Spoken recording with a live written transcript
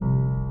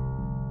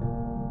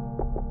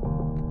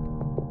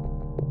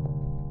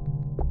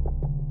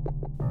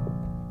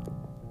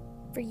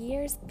For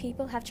years,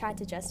 people have tried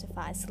to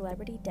justify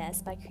celebrity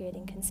deaths by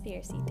creating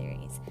conspiracy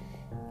theories.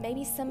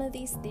 Maybe some of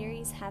these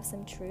theories have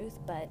some truth,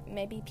 but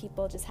maybe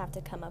people just have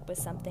to come up with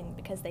something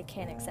because they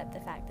can't accept the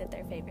fact that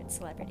their favorite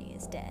celebrity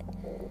is dead.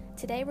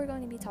 Today we're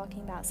going to be talking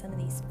about some of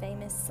these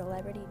famous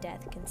celebrity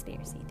death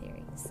conspiracy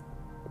theories.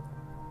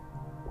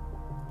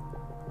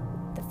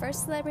 The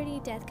first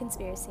celebrity death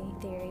conspiracy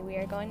theory we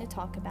are going to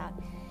talk about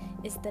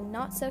is the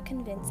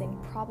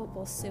not-so-convincing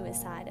probable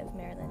suicide of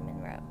Marilyn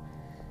Monroe.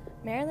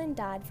 Marilyn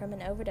died from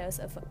an overdose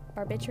of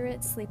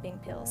barbiturate sleeping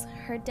pills.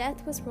 Her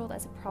death was ruled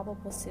as a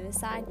probable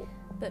suicide,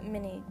 but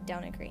many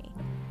don't agree.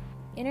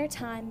 In her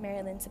time,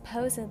 Marilyn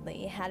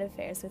supposedly had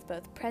affairs with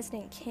both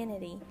President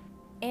Kennedy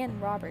and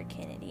Robert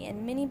Kennedy,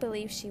 and many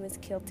believe she was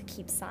killed to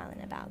keep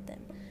silent about them.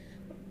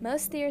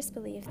 Most theorists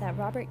believe that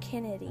Robert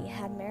Kennedy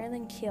had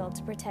Marilyn killed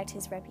to protect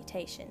his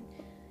reputation.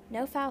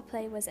 No foul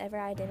play was ever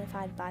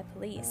identified by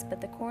police, but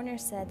the coroner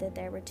said that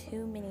there were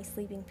too many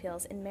sleeping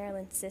pills in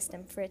Marilyn's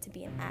system for it to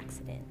be an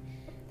accident.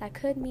 That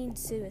could mean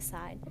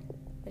suicide,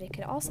 but it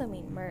could also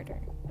mean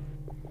murder.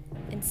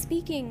 And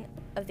speaking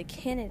of the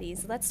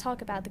Kennedys, let's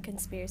talk about the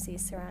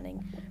conspiracies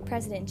surrounding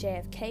President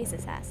JFK's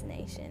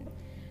assassination.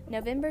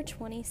 November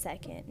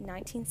 22nd,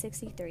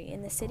 1963,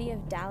 in the city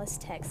of Dallas,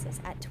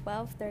 Texas, at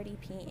 12:30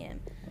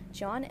 p.m.,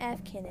 John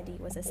F. Kennedy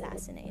was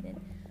assassinated.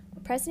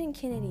 President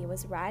Kennedy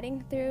was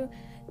riding through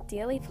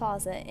Dealey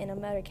Plaza in a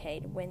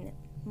motorcade when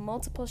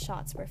multiple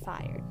shots were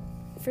fired.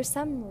 For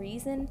some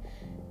reason,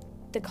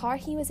 the car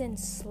he was in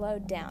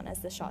slowed down as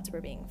the shots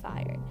were being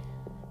fired.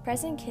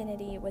 President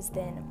Kennedy was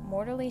then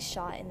mortally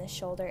shot in the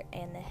shoulder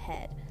and the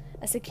head.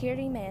 A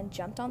security man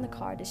jumped on the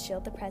car to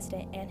shield the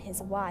president and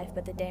his wife,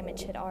 but the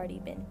damage had already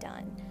been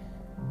done.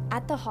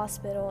 At the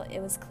hospital,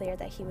 it was clear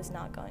that he was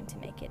not going to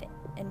make it,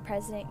 and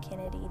President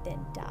Kennedy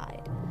then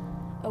died.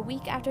 A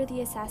week after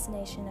the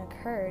assassination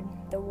occurred,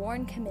 the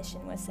Warren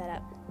Commission was set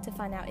up to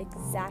find out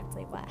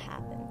exactly what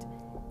happened.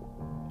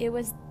 It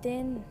was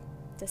then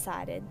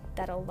decided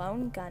that a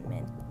lone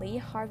gunman, Lee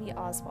Harvey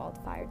Oswald,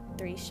 fired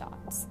 3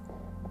 shots.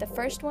 The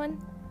first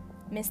one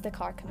missed the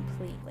car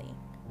completely.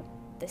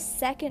 The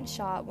second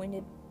shot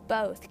wounded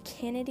both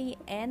Kennedy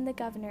and the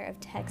governor of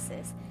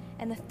Texas,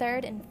 and the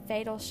third and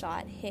fatal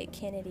shot hit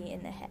Kennedy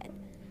in the head.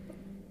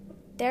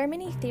 There are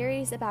many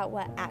theories about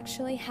what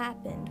actually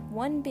happened,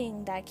 one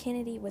being that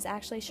Kennedy was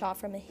actually shot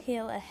from a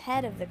hill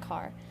ahead of the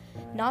car,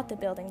 not the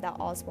building that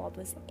Oswald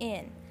was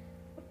in.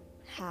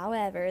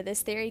 However,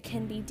 this theory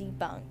can be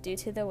debunked due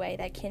to the way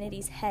that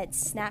Kennedy's head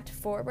snapped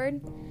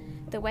forward.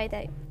 The way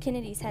that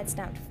Kennedy's head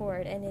snapped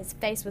forward and his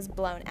face was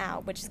blown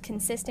out, which is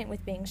consistent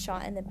with being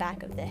shot in the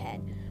back of the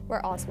head,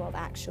 where Oswald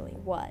actually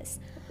was.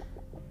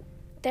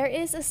 There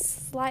is a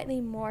slightly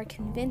more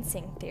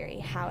convincing theory,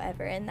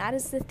 however, and that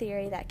is the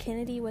theory that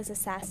Kennedy was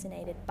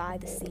assassinated by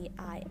the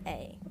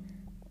CIA.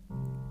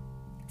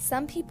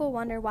 Some people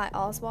wonder why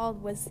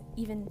Oswald was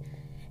even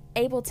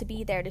able to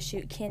be there to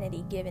shoot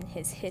Kennedy given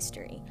his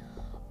history.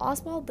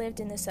 Oswald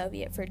lived in the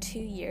Soviet for 2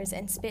 years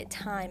and spent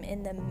time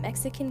in the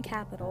Mexican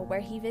capital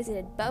where he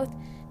visited both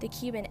the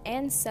Cuban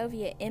and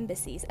Soviet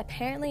embassies,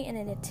 apparently in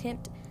an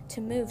attempt to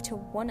move to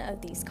one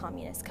of these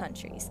communist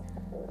countries.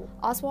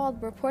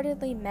 Oswald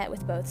reportedly met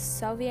with both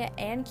Soviet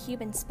and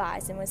Cuban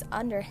spies and was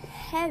under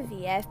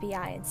heavy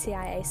FBI and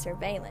CIA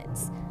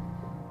surveillance.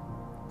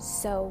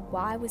 So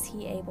why was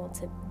he able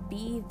to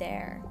be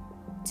there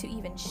to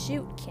even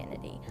shoot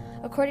Kennedy?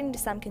 According to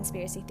some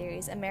conspiracy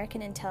theories,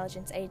 American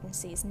intelligence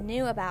agencies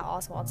knew about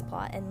Oswald's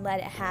plot and let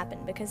it happen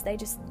because they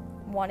just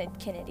wanted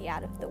Kennedy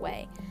out of the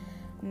way.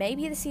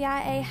 Maybe the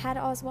CIA had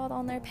Oswald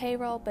on their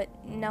payroll, but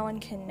no one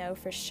can know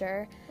for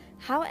sure.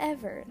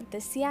 However, the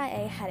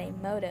CIA had a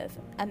motive,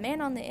 a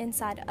man on the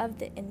inside of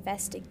the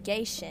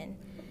investigation,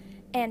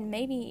 and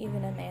maybe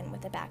even a man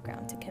with a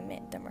background to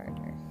commit the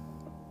murder.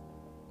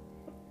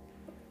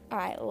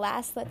 Alright,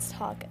 last let's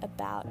talk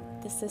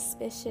about the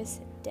suspicious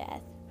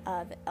death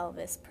of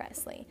Elvis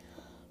Presley.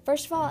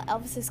 First of all,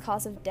 Elvis's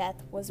cause of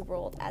death was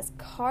ruled as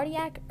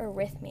cardiac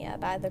arrhythmia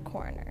by the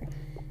coroner.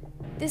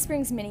 This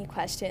brings many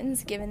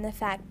questions given the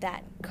fact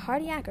that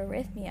cardiac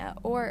arrhythmia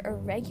or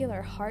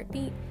irregular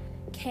heartbeat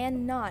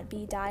cannot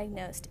be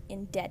diagnosed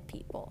in dead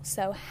people.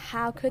 So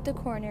how could the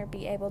coroner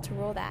be able to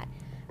rule that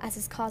as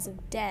his cause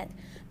of death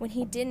when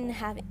he didn't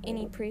have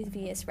any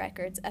previous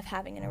records of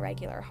having an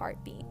irregular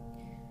heartbeat?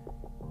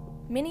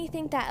 Many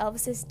think that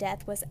Elvis's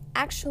death was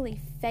actually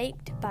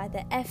faked by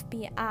the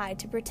FBI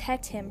to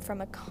protect him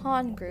from a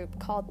con group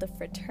called the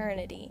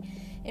Fraternity,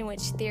 in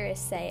which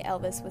theorists say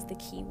Elvis was the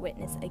key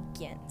witness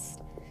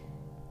against.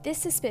 This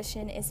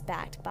suspicion is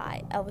backed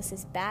by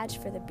Elvis's badge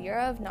for the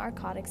Bureau of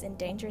Narcotics and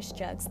Dangerous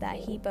Drugs that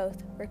he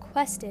both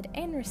requested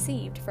and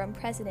received from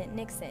President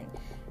Nixon,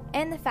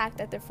 and the fact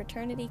that the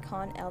fraternity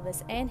conned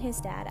Elvis and his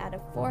dad out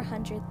of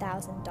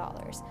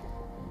 $400,000.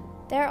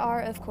 There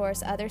are, of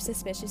course, other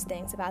suspicious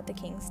things about the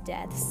king's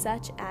death,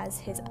 such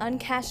as his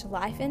uncashed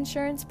life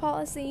insurance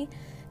policy,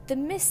 the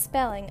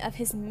misspelling of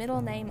his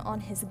middle name on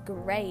his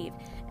grave,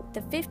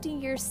 the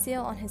 50-year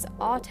seal on his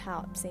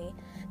autopsy,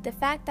 the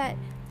fact that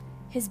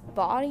His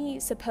body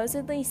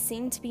supposedly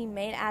seemed to be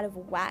made out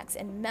of wax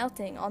and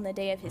melting on the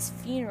day of his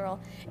funeral,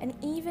 and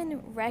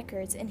even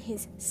records in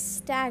his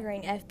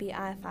staggering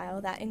FBI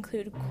file that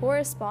include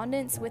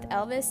correspondence with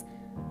Elvis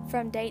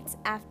from dates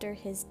after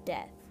his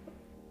death.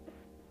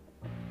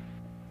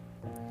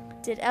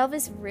 Did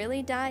Elvis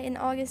really die in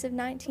August of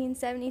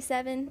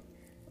 1977?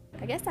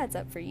 I guess that's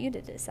up for you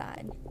to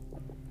decide.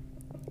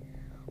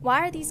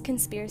 Why are these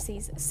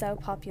conspiracies so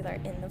popular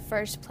in the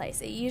first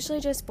place? It usually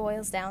just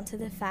boils down to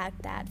the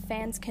fact that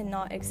fans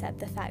cannot accept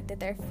the fact that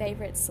their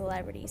favorite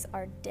celebrities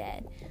are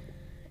dead.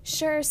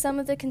 Sure, some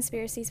of the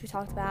conspiracies we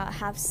talked about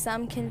have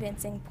some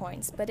convincing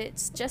points, but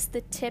it's just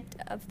the tip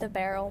of the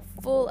barrel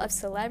full of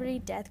celebrity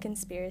death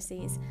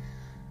conspiracies.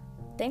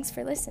 Thanks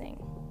for listening,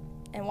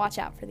 and watch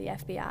out for the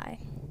FBI.